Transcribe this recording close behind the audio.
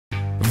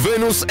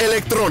Venus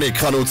Electronic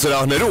խանութ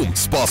սրահներում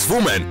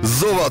սպասվում են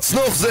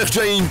զովացնող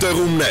զեղչային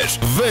տեղումներ։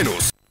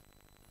 Venus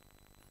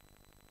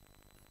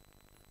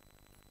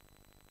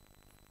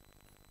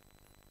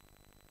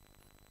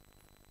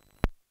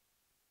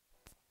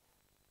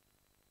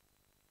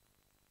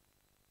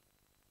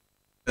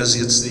Because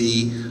it's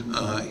the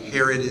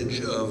heritage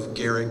of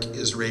Garrick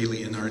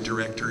Israelian, our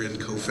director and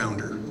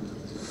co-founder.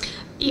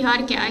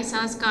 Իհարկե այս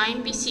ազգային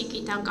պիսի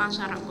գիտական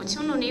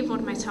ժառանգություն ունի,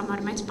 որ մեծ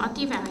համար մեծ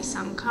պատիվ է այս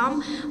անգամ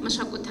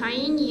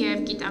մշակութային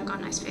և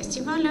գիտական այս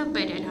ֆեստիվալը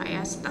բերել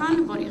Հայաստան,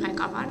 որի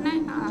ղեկավարն է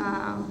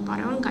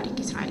պարոն Գարիկ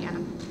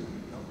Իսրայելյանը։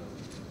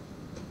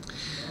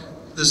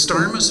 The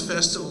STARMUS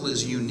Festival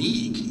is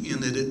unique in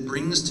that it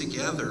brings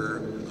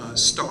together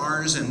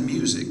stars and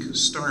music,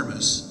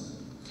 STARMUS.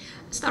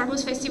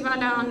 STARMUS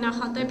ֆեստիվալը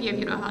նախատեպ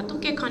և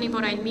յուրահատուկ է, քանի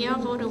որ այն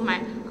միավորում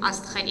է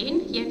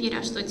աստղերին և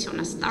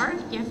երաժշտությունը STAR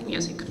և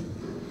music.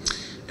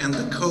 And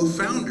the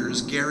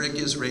co-founders, Garrick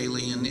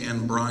Israelian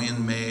and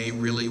Brian May,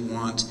 really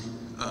want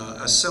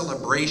a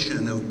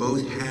celebration of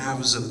both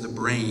halves of the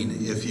brain,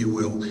 if you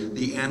will.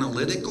 The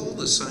analytical,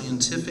 the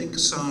scientific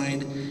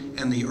side,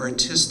 and the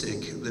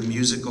artistic, the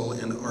musical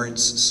and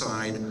arts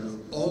side,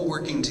 all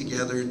working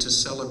together to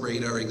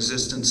celebrate our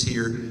existence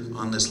here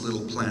on this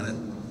little planet.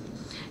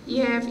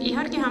 Եվ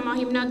իհարկե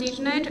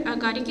համահիմնադիրներ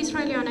Գարիկ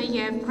Իսրայելյանը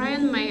և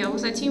Brian May-ը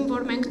ուզեցին,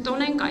 որ մենք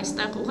տոնենք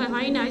այստեղ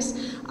ուղեղային այս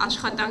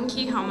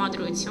աշխատանքի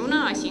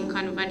համադրությունը,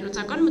 այսինքն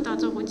վերլուծական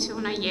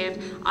մտածողությունը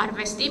և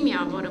արվեստի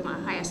միավորումը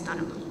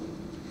Հայաստանում։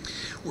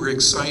 We're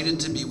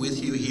excited to be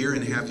with you here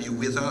and have you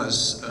with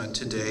us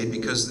today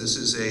because this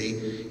is a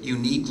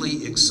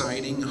uniquely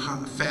exciting,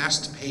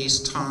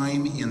 fast-paced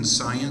time in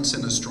science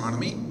and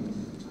astronomy.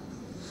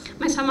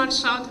 Մեզ համար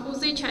շատ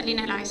ուզիչ է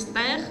լինել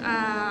այստեղ,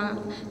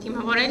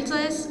 դիմավորել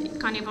ձեզ,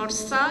 քանի որ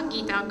սա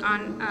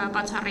գիտական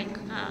բացառիկ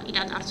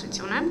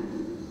իրադարձություն է։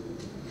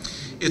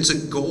 It's a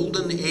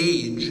golden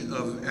age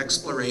of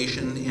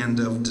exploration and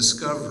of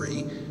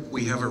discovery.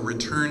 We have a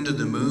return to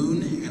the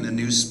moon and a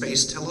new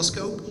space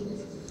telescope.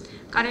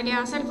 Կարելի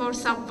ասել, որ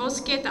սա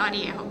ոսկե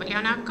տարի է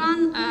հոբելյանական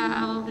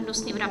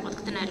լուսնի վրա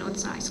ոտք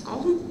դնելուց այս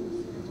կողմ։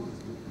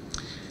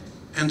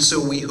 And so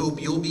we hope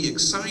you'll be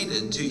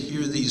excited to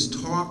hear these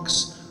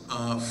talks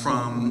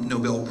from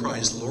Nobel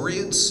Prize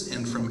laureates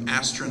and from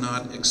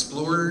astronaut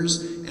explorers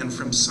and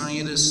from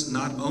scientists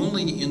not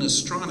only in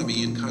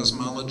astronomy and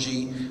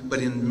cosmology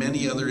but in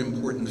many other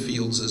important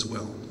fields as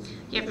well.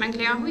 Եվ մենք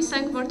լիահույս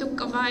ենք, որ դուք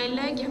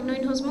կվայելեք և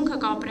նույն հուզմունքը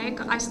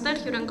կապրեք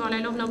այստեղ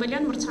հյուրընկալելով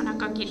Նոբելյան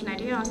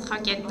մրցանակակիրների,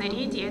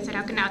 աստղագետների,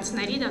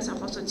 դիեզերագնացների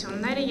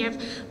դասախոսությունները և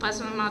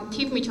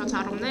բազմաթիվ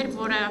միջոցառումներ,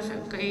 որը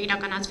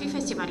կիրականացվի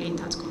ֆեստիվալի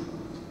ընթացքում։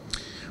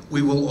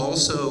 We will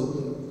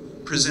also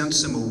present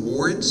some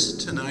awards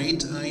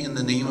tonight in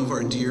the name of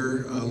our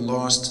dear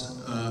lost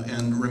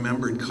and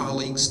remembered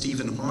colleague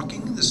Stephen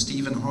Hawking, the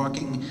Stephen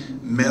Hawking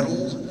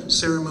Medal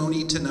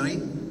ceremony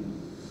tonight.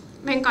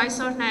 Մենք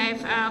այսօր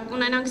նաև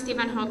կունենանք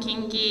Ստիվեն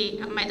Հոքինգի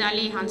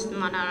մեդալի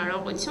հանձնման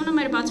արարողությունը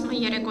մեր բացման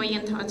երեկոյի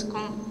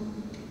ընթացքում։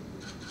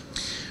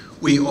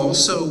 We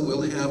also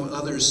will have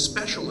other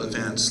special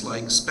events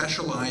like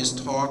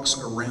specialized talks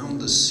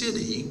around the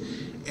city,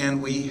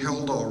 and we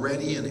held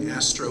already an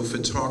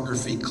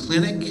astrophotography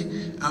clinic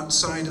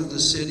outside of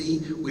the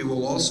city. We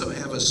will also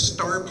have a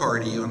star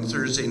party on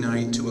Thursday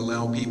night to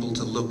allow people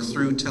to look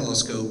through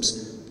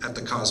telescopes at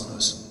the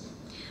cosmos.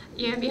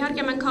 Եվ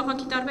իհարկե մենք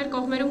քաղաքի տարբեր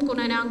կողմերում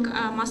կունենանք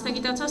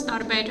մասնագիտացած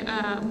տարբեր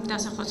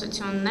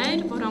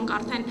դասախոսություններ, որոնք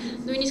արդեն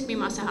նույնիսկ մի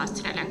մասը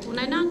հասցրել ենք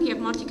ունենանք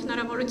և մարդիկ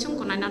հնարավորություն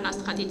կունենան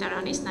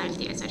աստղադիտարանից նայել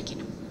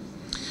տիեզերքին։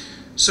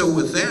 So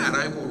with that,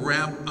 I will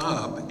wrap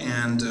up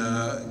and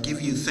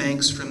give you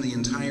thanks from the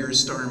entire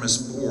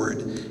STARMUS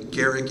board,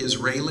 Garrick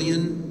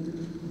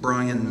Israelian,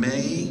 Brian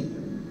May,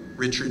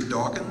 Richard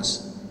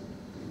Dawkins.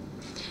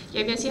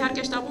 Եվ ես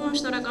իհարկե շտապում եմ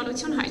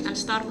շնորհակալություն հայտնել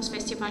STARMUS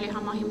ֆեստիվալի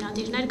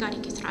համահիմնադիրներ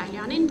Գարիկ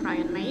Իսրայելյանին,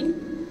 Brian May-ին,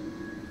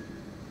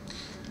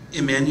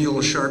 Emmanuel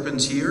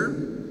Charpentier,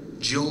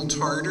 Jill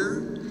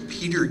Tarter,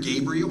 Peter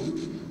Gabriel,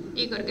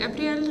 Igor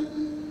Gabriel,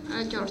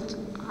 George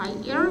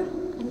Hallier,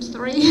 I'm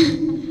sorry,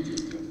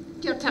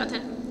 George Hallier,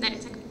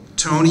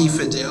 Tony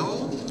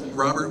Fidel,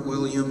 Robert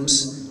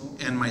Williams,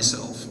 and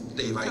myself,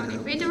 Dave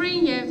Eichner. Tony Fidel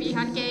եւ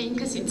իհարկե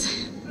ինքս ինձ։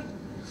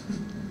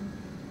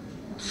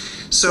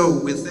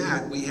 So with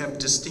that, we have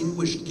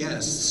distinguished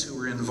guests who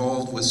are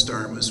involved with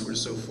STARMUS. We're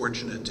so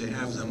fortunate to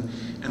have them.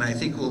 And I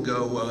think we'll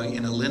go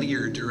in a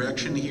linear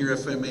direction here,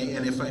 if I may.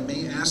 And if I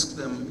may ask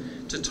them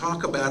to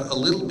talk about a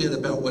little bit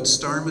about what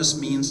STARMUS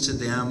means to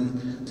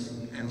them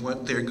and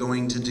what they're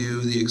going to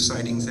do, the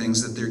exciting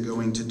things that they're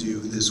going to do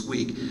this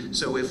week.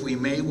 So if we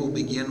may, we'll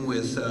begin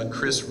with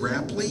Chris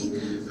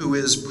Rapley, who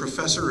is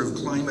Professor of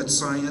Climate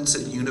Science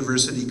at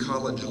University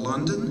College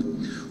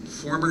London,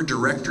 former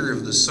director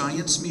of the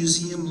Science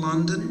Museum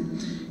London.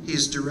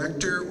 He's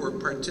director or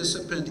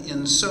participant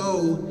in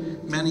so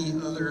many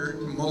other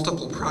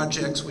multiple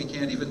projects, we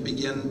can't even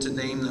begin to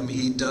name them.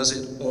 He does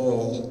it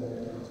all.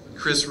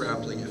 Chris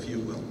Rapley, if you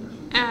will.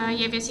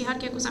 Եվ ես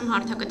իհարկե կուզեմ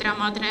հարթակը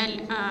տրամադրել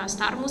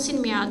STARMUS-ին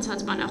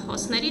միացած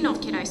բանախոսներին,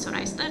 ովքեր այսօր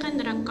այստեղ են,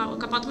 նրանք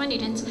կպատմեն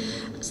իրենց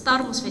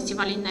STARMUS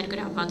ֆեստիվալի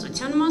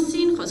ներգրավվածության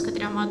մասին, խոսքը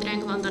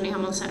տրամադրենք Լոնդոնի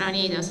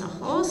համալսարանի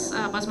դասախոս,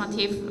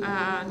 բազմաթիվ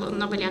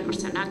Նոբելյան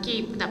մրցանակի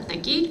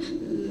դափնեկիր,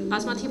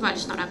 բազմաթիվ այլ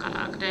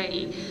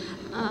շնորհակալագրերի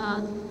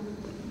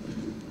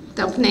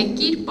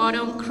դափնեկիր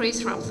պարոն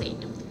Chris Roplin.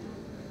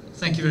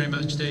 Thank you very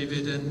much,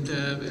 David, and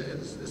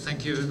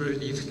thank you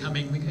everybody for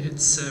coming.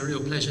 It's a real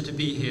pleasure to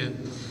be here.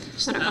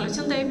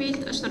 Շնորհակալություն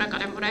David,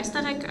 շնորհակալ եմ որ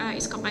այստեղ եք,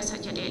 իսկապես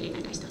հաճելի է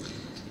լինել այստեղ.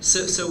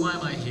 So why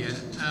am I here?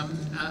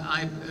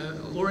 I've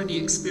already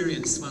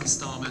experienced one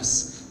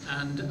STARMUS,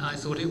 and I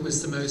thought it was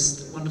the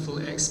most wonderful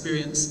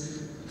experience.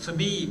 For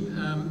me,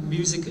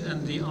 music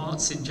and the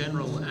arts in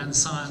general and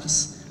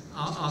science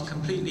are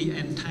completely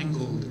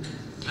entangled.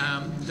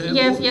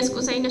 Եվ ես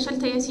կուզեի նշել,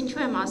 թե ես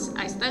ինչու եմ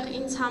այստեղ,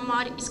 ինձ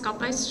համար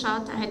իսկապես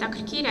շատ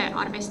հետաքրքիր է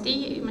արվեստի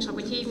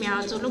մշակույթի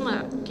միաձուլումը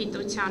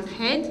գիտության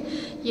հետ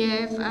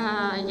եւ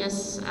ես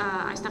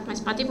այստեղ մեծ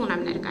պատիվ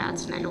ունեմ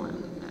ներկայացնելու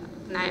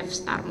նաեւ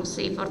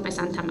STARMUS-ի որպես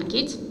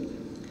անդամագիծ.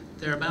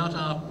 They're about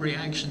our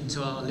reaction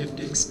to our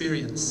lived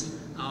experience,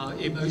 our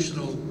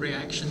emotional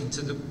reaction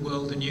to the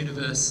world and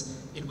universe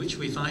in which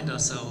we find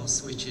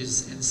ourselves, which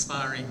is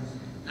inspiring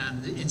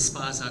and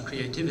inspires our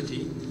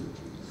creativity.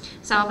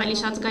 Սա ավելի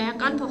շատ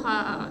զգայական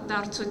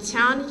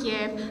փոխադարձության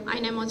եւ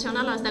այն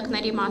էմոցիոնալ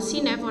ազդակների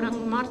մասին է, որը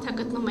մարդը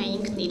գտնում է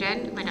ինքն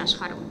իրեն մեր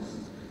աշխարհում.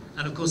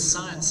 And of course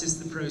science is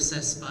the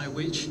process by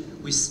which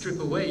we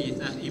strip away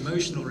that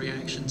emotional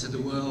reaction to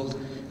the world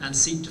and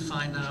seek to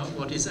find out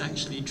what is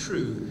actually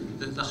true,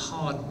 the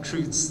hard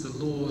truths, the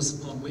laws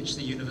upon which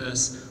the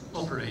universe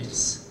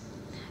operates.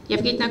 Եվ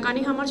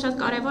գիտնականի համար շատ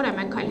կարևոր է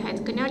մենք այլ հետ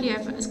գնալ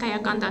եւ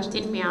զգայական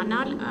դաշտին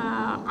միանալ,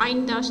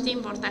 այն դաշտին,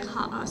 որտեղ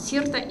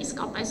սիրտը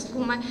իսկապես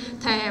զգում է,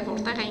 թե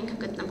որտեղ է ինքը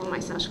գտնվում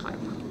այս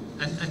աշխարհում.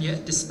 And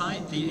yet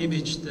despite the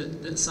image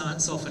that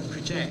science often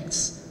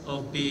projects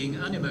of being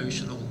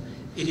unemotional,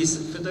 it is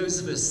for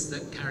those of us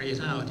that carry it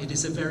out, it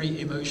is a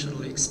very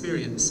emotional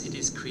experience. It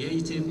is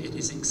creative, it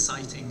is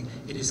exciting,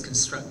 it is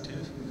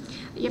constructive.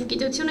 Եվ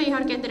գիտությունը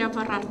իհարկե դրա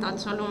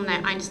վառարտացոլումն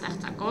է, այն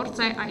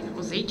ստեղծագործ է, այն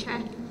հուզիչ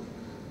է.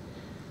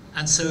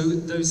 And so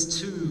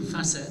those two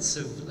facets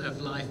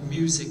of life,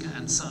 music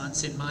and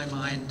science, in my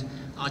mind,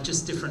 are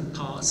just different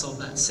parts of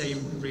that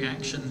same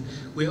reaction.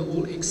 We're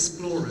all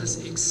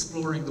explorers,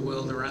 exploring the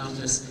world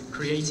around us,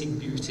 creating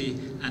beauty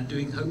and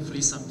doing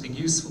hopefully something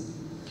useful.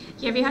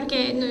 Եվ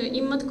իհարկե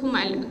իմ մտքում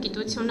էլ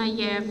գիտությունը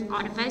եւ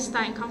արվեստը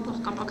այնքան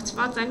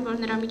փոխկապակցված են, որ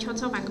նրա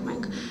միջոցով ենք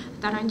մենք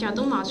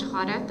տարանջատում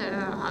աշխարհը,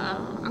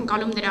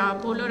 անցալում դրա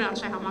բոլոր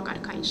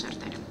արժեհամակարգային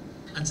շերտերը.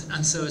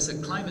 And so as a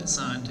climate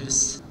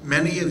scientist,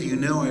 many of you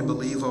know, I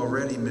believe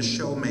already,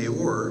 Michel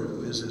Mayor,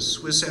 who is a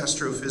Swiss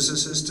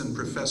astrophysicist and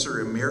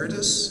professor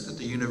emeritus at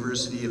the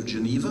University of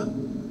Geneva.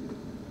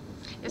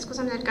 Ես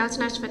կուզեմ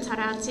ներկայացնել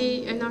շվեյցարացի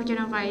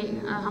Նորգենովայի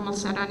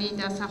համալսարանի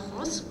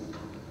դասախոս.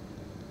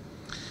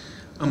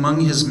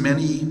 Among his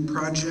many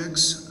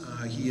projects,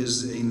 he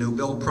is a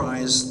Nobel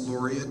Prize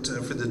laureate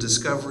for the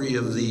discovery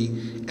of the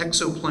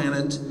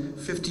exoplanet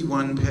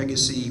 51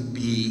 Pegasi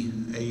b,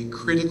 a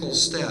critical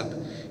step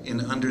in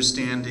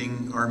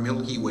understanding our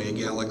Milky Way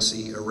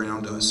galaxy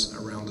around us,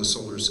 around the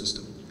solar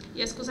system.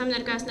 Ես կուզեմ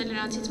ներկայացնել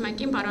նրանցից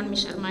մեկին, պարոն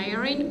Միշել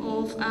Մայերին,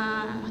 ով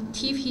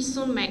թիվ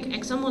 51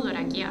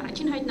 էքսոմոլորակի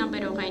առաջին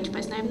հայտնաբերող է,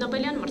 ինչպես նաև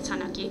Նոբելյան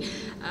մրցանակի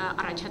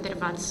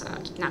առաջադրված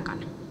գիտնական։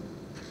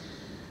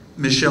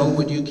 Michelle,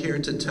 would you care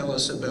to tell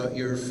us about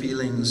your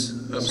feelings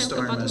of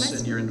STARMUS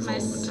and your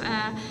involvement?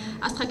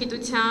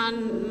 Աստղագիտության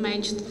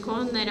մեջ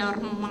քո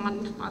ներառման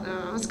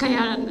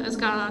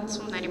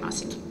զգացումների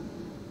մասին։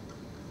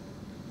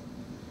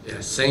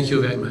 Yes, thank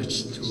you very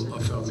much to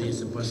offer me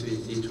the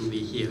possibility to be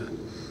here.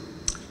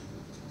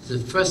 The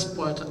first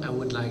part I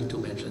would like to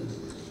mention,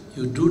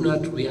 you do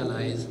not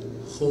realize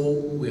how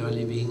we are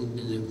living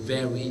in a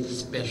very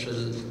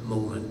special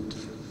moment.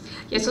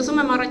 Ես ուզում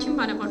եմ առաջին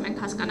բանը, որ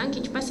մենք հասկանանք,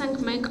 ինչպես ենք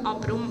մենք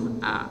ապրում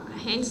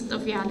հենց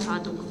տվյալ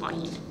հատուկ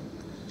պահին։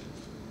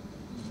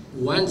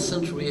 1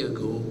 century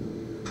ago,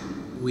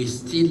 we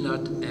still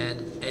not had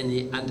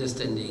any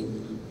understanding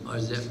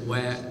of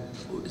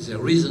the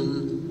reason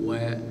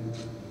why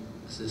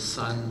the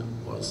sun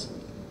was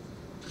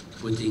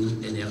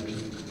putting energy.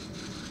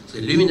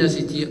 The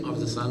luminosity of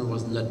the sun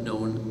was not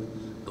known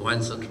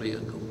 1 century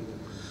ago.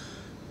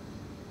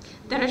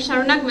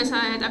 Դարաշրջանակ մեզ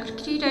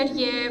հետաքրքիր էր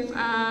եւ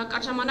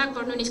կար ժամանակ,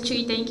 որ նույնիսկ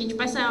չգիտեինք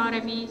ինչպես է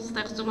արևի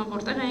ստեղծումը,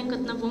 որտեղ են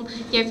գտնվում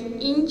եւ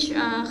ինչ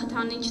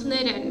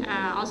խթանիչներ են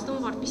ազդում,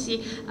 որպեսզի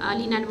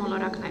լինեն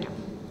մոլորակները։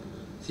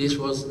 This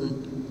was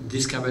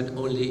discovered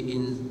only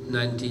in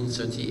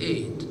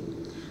 1938.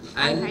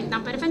 Այն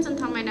հայտնաբերվեց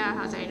ընդամենը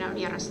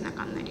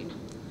 1930-ականներին։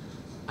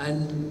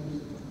 And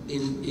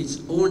it's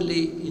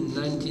only in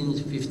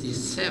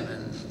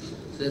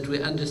 1957 that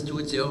we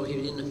understood the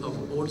origin of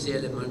all the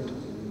elements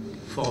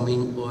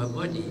forming our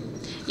body.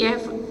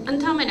 Եվ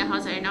ընդամենը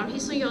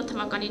 1957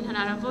 թվականին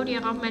հնարավոր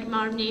եղավ մեր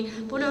մարմնի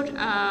բոլոր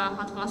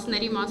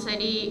հատվածների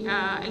մասերի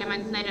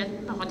էլեմենտները,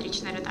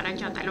 բաղադրիչները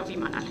տարանջատելով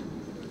իմանալ։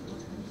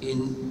 In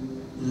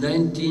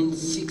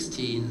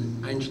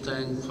 1916,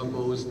 Einstein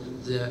proposed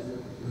the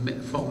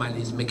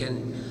formalism,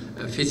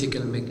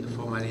 physical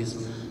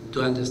formalism,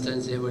 to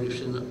understand the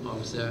evolution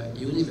of the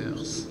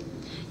universe.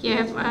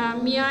 Եվ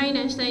միայն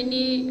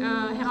Էյնշտեյնի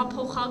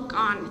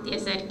հեղափոխական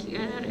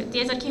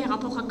տիեզերքի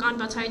հեղափոխական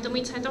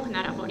բացահայտումից հետո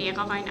հնարավոր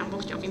եղավ այն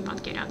ամբողջովին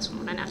պատկերացում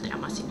ունենալ դրա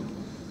մասին։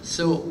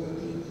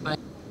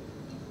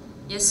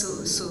 Yes,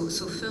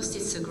 so first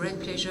it's a great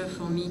pleasure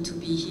for me to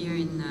be here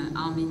in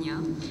Armenia.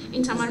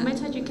 Ինձ համար մեծ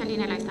հաճույք է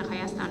լինել այստեղ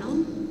Հայաստանում։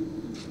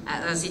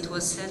 As it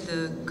was said,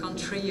 the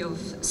country of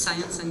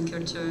science and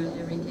cultural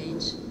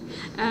heritage.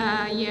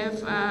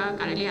 Եվ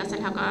կարելի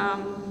ասել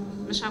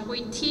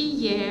մշակույթի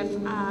եւ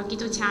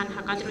գիտության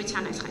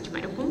հակադրության այս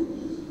խաչմերուկում։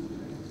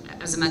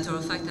 As a matter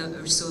of fact, I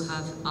also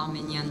have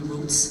Armenian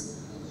roots.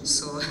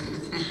 So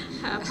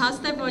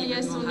Փաստ է, որ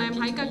ես ունեմ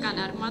հայկական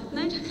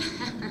արմատներ։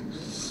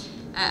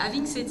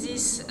 Having said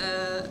this,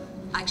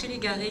 actually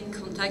Gary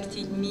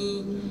contacted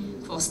me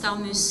for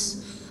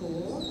STARMUS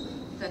 4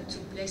 that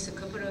took place a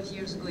couple of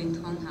years ago in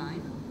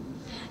Trondheim.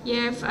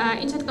 Եվ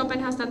ինձ հետ կապ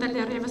են հաստատել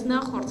դեռևս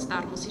նախորդ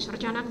STARMUS-ի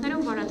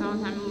շրջանակներում, որը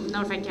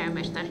Նորվեգիայում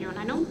էր տեղի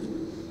ունենում։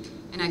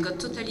 And I got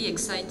totally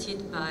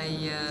excited by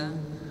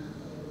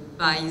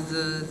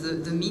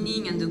the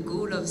meaning and the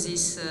goal of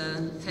this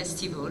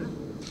festival.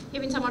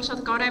 Եվ ինձ համար շատ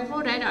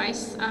կարևոր էր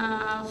այս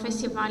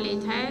ֆեստիվալի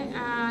թե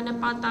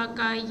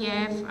նպատակը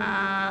եւ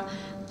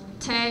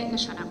թե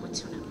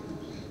նշանակությունը։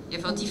 Yeah,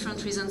 for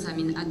different reasons. I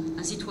mean,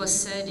 as it was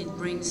said, it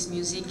brings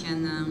music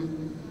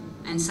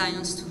and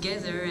science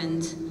together,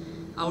 and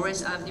I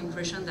always have the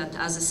impression that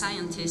as a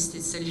scientist,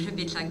 it's a little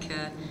bit like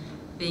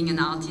being an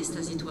artist,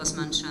 as it was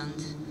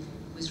mentioned,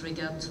 with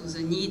regard to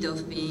the need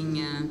of being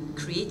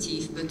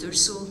creative, but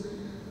also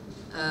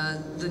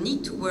the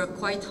need to work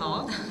quite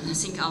hard. I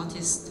think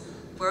artists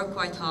work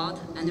quite hard,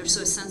 and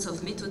also a sense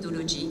of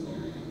methodology,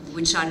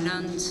 which I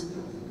learned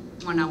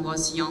when I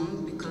was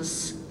young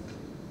because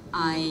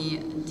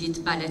I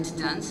did ballet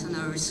dance and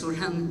I also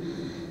learned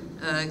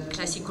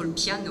classical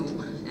piano,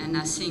 and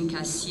I think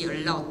I see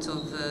a lot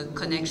of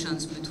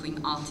connections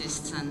between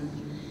artists and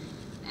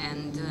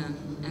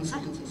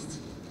scientists.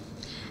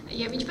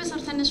 Եվ ինչպես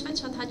արդեն նշվեց,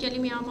 շատ հաճելի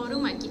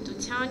միավորում է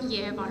գիտության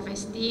եւ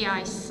արվեստի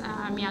այս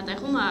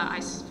միատեղումը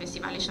այս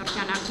ֆեստիվալի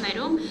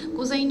շրջանակներում։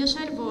 Կուզեի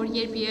նշել, որ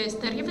երբ ես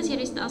դեռևս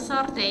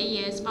երիտասարդ էի,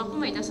 ես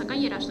զբաղվում էի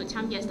դասական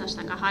երաժշտությամբ, ես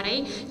դաշնակահար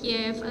էի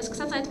եւ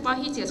սկսած այդ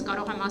պահից ես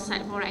կարող եմ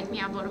ասել, որ այդ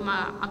միավորումը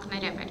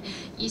ակներև էր։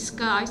 Իսկ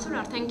այսօր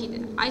արդեն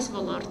այս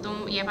ոլորտում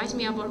եւ այս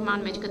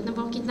միավորման մեջ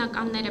գտնվող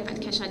գիտնականները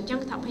պետք է շատ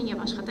ջանք թափեն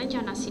եւ աշխատեն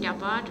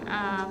ջանասիրաբար,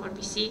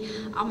 որպեսզի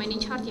ամեն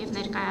ինչ հարթ եւ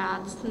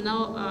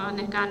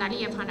ներկայանալի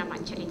եւ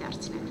հանրամատչելի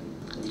դարձնել։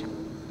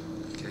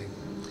 Okay.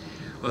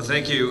 Well,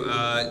 thank you.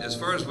 As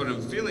far as what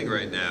I'm feeling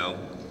right now,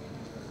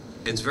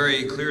 it's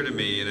very clear to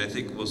me, and I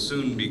think will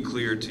soon be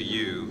clear to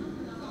you,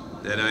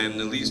 that I am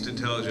the least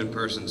intelligent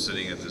person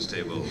sitting at this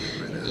table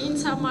right now.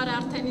 Ինձ համար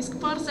արդեն իսկ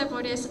պարզ է,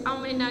 որ ես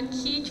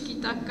ամենաքիչ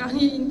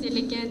գիտականի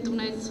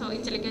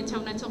ինտելիգենցիա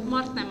ունեցող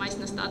մարդն եմ այս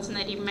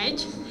նստածների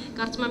մեջ։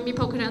 Կարծում եմ մի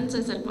փոքր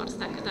անձեզ էլ պարզ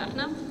դա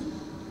կդառնա։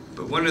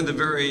 But one of the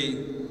very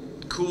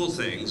cool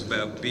things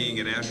about being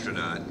an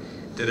astronaut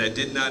that I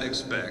did not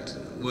expect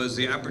was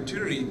the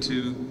opportunity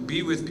to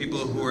be with people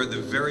who are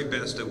the very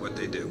best at what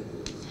they do.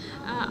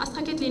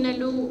 Աստղագետ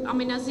լինելու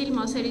ամենազիլ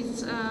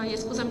մասերից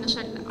ես կուզեմ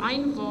նշել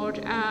այն, որ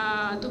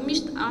դու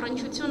միշտ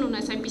առնչություն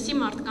ունես այնպիսի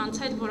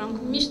մարդկանց հետ,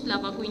 որոնք միշտ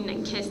լավագույնն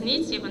են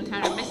քեզնից եւ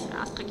ընդհանրապես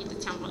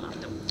աստղագիտության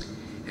ոլորտում։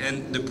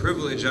 And the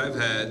privilege I've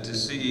had to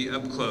see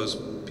up close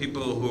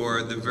people who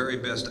are the very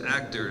best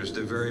actors,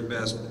 the very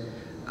best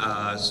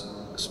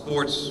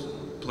sports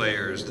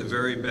players, the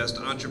very best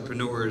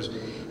entrepreneurs,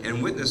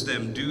 and witness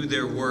them do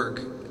their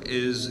work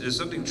is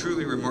something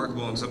truly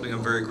remarkable and something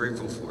I'm very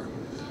grateful for.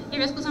 Եվ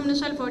ես կուզեմ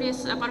նշել, որ ես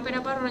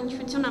բարբերաբար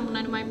առնչություն եմ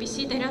ունենում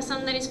այնպիսի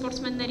դերասանների,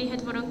 սպորտսմենների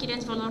հետ, որոնք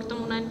իրենց ոլորտում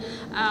ունեն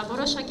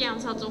որոշակի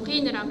անցածուղի,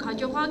 նրանք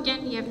հաջողակ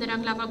են եւ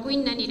նրանք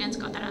լավագույնն են իրենց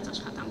կատարած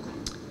աշխատանքում։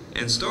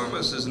 And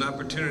STARMUS is an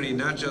opportunity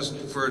not just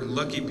for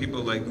lucky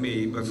people like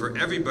me, but for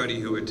everybody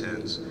who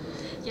attends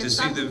to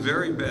see the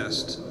very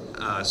best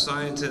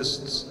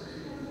scientists,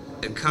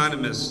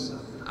 economists,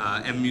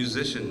 and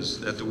musicians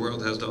that the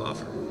world has to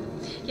offer.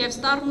 Եվ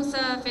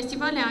STARMUS-ը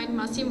ֆեստիվալ է այն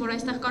մասին, որ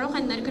այստեղ կարող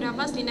են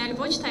ներգրավված լինել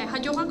ոչ թե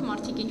հաջողակ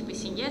մարդիկ,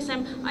 ինչպիսին ես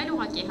եմ, այլ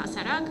ուղղակի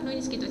հասարակ,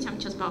 նույնիսկ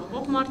գիտությամբ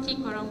չզբաղվող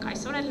մարդիկ, որոնք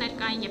այսօր էլ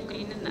ներկային եւ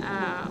կլինեն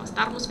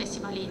STARMUS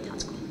ֆեստիվալի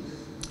ընթացքում։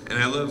 And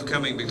I love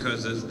coming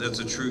because that's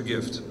a true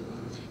gift.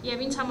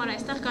 Եվ ինձ համար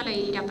այստեղ գալը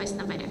իրապես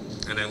նվեր է։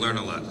 And I learn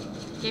a lot.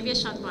 Եվ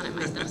ես շատ բան եմ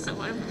այստեղ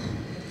սովորում։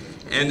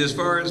 And as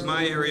far as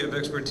my area of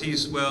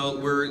expertise, well,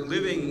 we're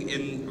living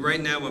in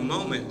right now a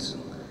moment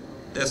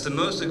that's the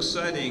most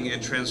exciting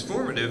and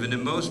transformative and the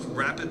most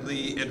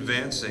rapidly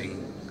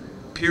advancing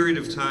period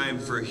of time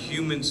for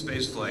human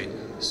spaceflight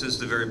since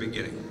the very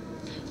beginning.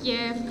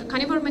 Եվ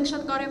քանի որ մենք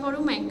շատ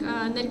կարևորում ենք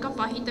ներկա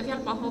պահի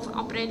տվյալ պահով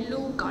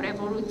ապրելու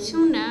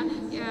կարևորությունը,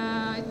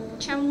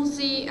 չեմ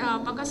ուզի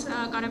պակաս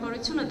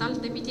կարևորությունը տալ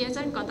դեպի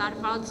դիեզեր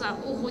կատարված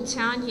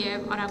ուղղության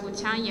եւ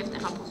արագության եւ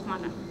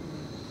տեղափոխմանը։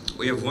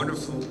 We have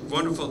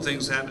wonderful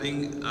things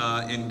happening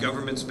in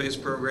government space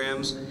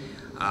programs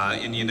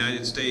in the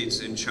United States,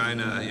 in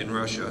China, in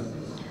Russia.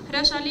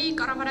 Հրաշալի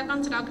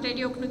կառավարական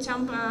ծրագրերի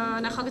օգնությամբ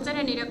նախագծեր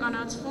են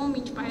իրականացվում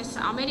ինչպես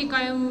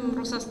Ամերիկայում,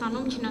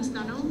 Ռուսաստանում,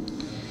 Չինաստանում.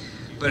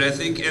 But I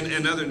think,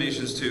 and other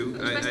nations too.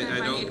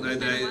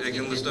 I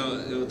can list all.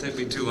 It will take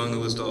me too long to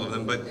list all of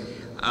them. But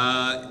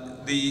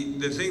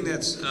the thing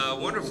that's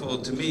wonderful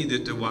to me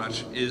to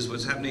watch is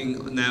what's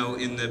happening now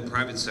in the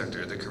private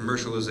sector, the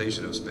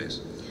commercialization of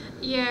space.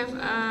 Եվ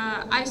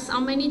այս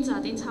ամենից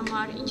ինձ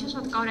համար ինչը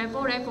շատ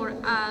կարևոր է, որ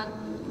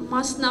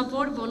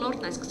մասնավոր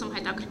ոլորտն է սկսում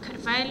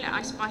հետաքրքրվել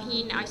այս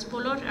պահին այս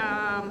բոլոր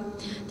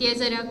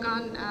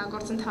դիեզերական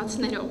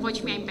գործընթացներով, ոչ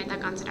միայն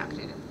պետական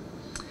ծրագրերը.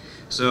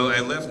 So I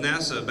left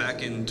NASA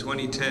back in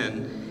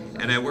 2010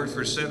 and I worked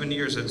for 7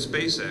 years at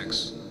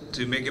SpaceX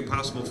to make it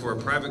possible for a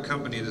private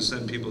company to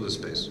send people to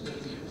space.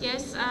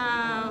 Ես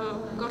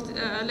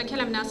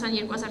լքել եմ NASA-ն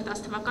 2010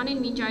 թվականին,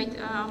 մինչ այդ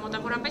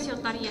մոտավորապես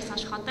 7 տարի ես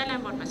աշխատել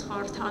եմ որպես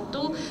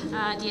խորհրդատու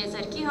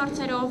դիեզերքի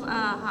հարցերով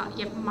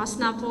եւ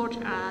մասնավոր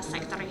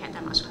սեկտորի հետ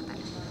եմ աշխատել.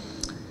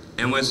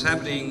 And what's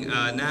happening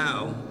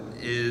now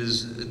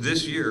is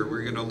this year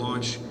we're going to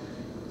launch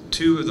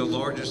 2 of the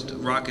largest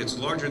rockets,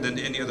 larger than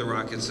any other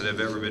rockets that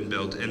have ever been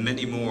built, and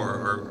many more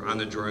are on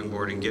the drawing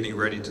board and getting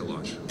ready to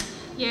launch.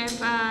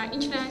 Եվ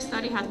ինչն է այս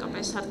տարի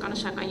հատկապես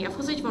հատկանշական եւ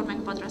հուզիչ, որ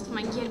մենք պատրաստվում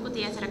ենք 2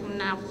 դիեզերք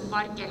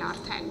ուղարկել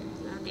արդեն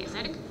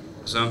դիեզերք.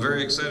 So I'm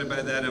very excited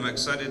by that. I'm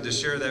excited to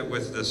share that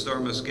with the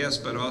STARMUS guests,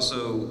 but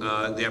also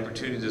the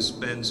opportunity to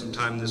spend some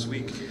time this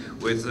week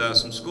with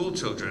some school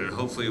children, and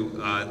hopefully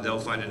they'll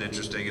find it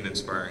interesting and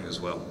inspiring as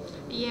well.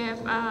 Եվ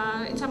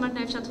ինձ համար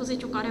նաև շատ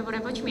հուզիչ ու կարևոր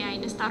է ոչ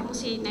միայն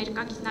STARMUS-ի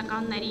ներկա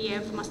գիտնականների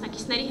եւ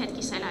մասնակիցների հետ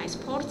կիսել այս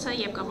փորձը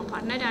եւ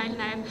գաղափարները, այլ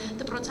նաև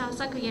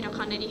դպրոցահասակ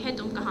երեխաների հետ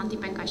ում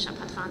կհանդիպենք այս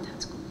շաբաթվա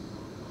ընթացքում.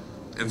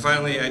 And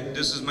finally,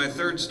 this is my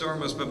 3rd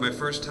STARMUS, but my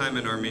first time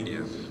in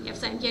Armenia.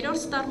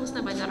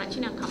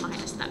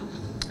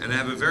 And I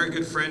have a very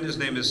good friend, his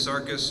name is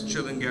Sarkis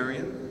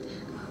Chilingarian.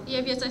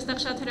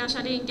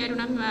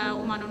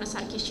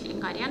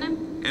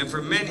 And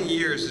for many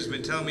years he's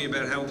been telling me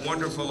about how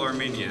wonderful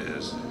Armenia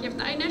is.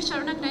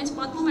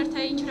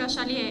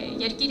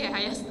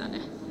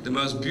 The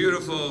most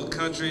beautiful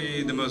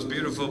country, the most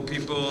beautiful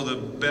people, the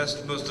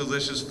best, most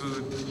delicious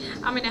food.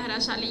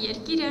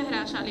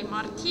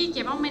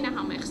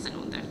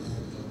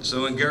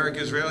 So when Garrick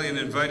Israelian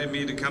invited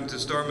me to come to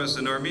STARMUS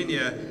in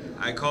Armenia,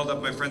 I called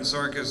up my friend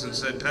Sarkis and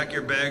said, pack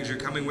your bags, you're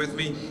coming with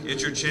me,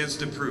 it's your chance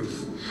to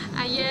prove.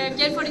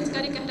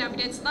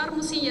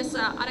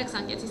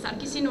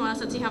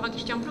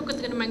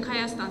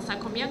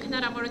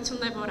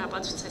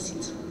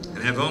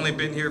 And have only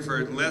been here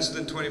for less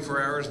than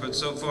 24 hours, but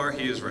so far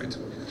he is right.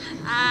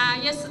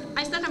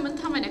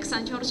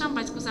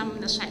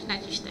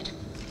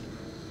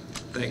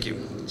 Thank you.